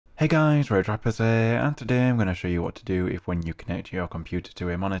Hey guys, R4GE VipeRzZ here, and today I'm going to show you what to do if when you connect your computer to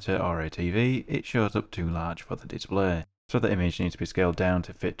a monitor or a TV, it shows up too large for the display. So the image needs to be scaled down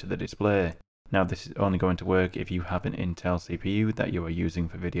to fit to the display. Now this is only going to work if you have an Intel CPU that you are using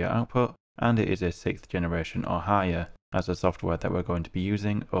for video output, and it is a 6th generation or higher, as the software that we're going to be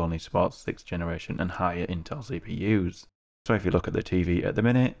using only supports 6th generation and higher Intel CPUs. So if you look at the TV at the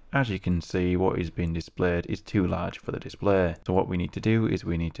minute, as you can see, what is being displayed is too large for the display. So what we need to do is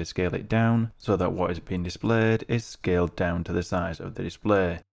we need to scale it down so that what is being displayed is scaled down to the size of the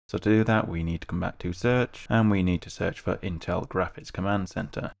display. So to do that, we need to come back to search, and we need to search for Intel Graphics Command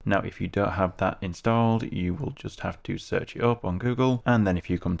Center. Now if you don't have that installed, you will just have to search it up on Google, and then if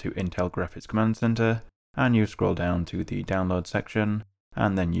you come to Intel Graphics Command Center and you scroll down to the download section,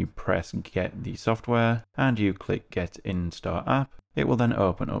 and then you press get the software and you click get in store app, it will then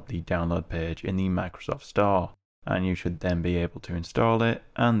open up the download page in the Microsoft Store, and you should then be able to install it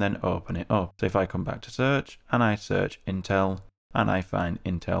and then open it up. So if I come back to search and I search Intel and I find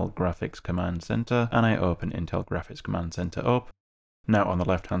Intel Graphics Command Center and I open Intel Graphics Command Center up. Now on the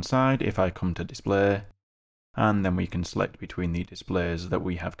left hand side, if I come to display, and then we can select between the displays that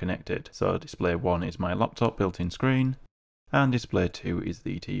we have connected. So display 1 is my laptop built-in screen, and display 2 is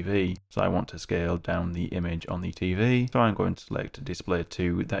the TV. So I want to scale down the image on the TV, so I'm going to select display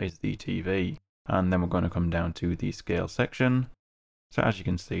 2, that is the TV. And then we're going to come down to the scale section. So as you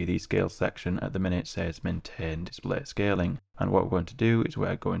can see, the scale section at the minute says maintain display scaling. And what we're going to do is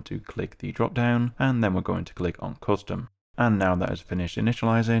we're going to click the drop down, and then we're going to click on custom. And now that has finished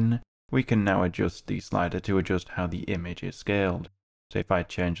initializing, we can now adjust the slider to adjust how the image is scaled. So if I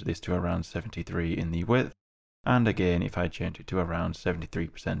change this to around 73 in the width, and again, if I change it to around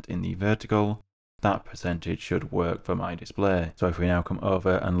 73% in the vertical, that percentage should work for my display. So if we now come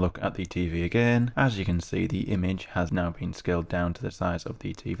over and look at the TV again, as you can see, the image has now been scaled down to the size of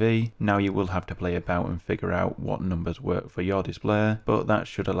the TV. Now you will have to play about and figure out what numbers work for your display, but that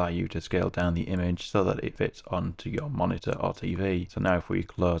should allow you to scale down the image so that it fits onto your monitor or TV. So now if we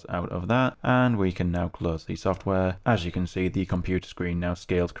close out of that, and we can now close the software, as you can see, the computer screen now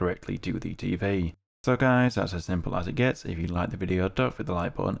scales correctly to the TV. So guys, that's as simple as it gets. If you like the video, don't forget the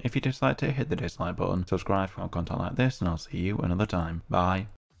like button. If you dislike it, hit the dislike button. Subscribe for more content like this, and I'll see you another time. Bye.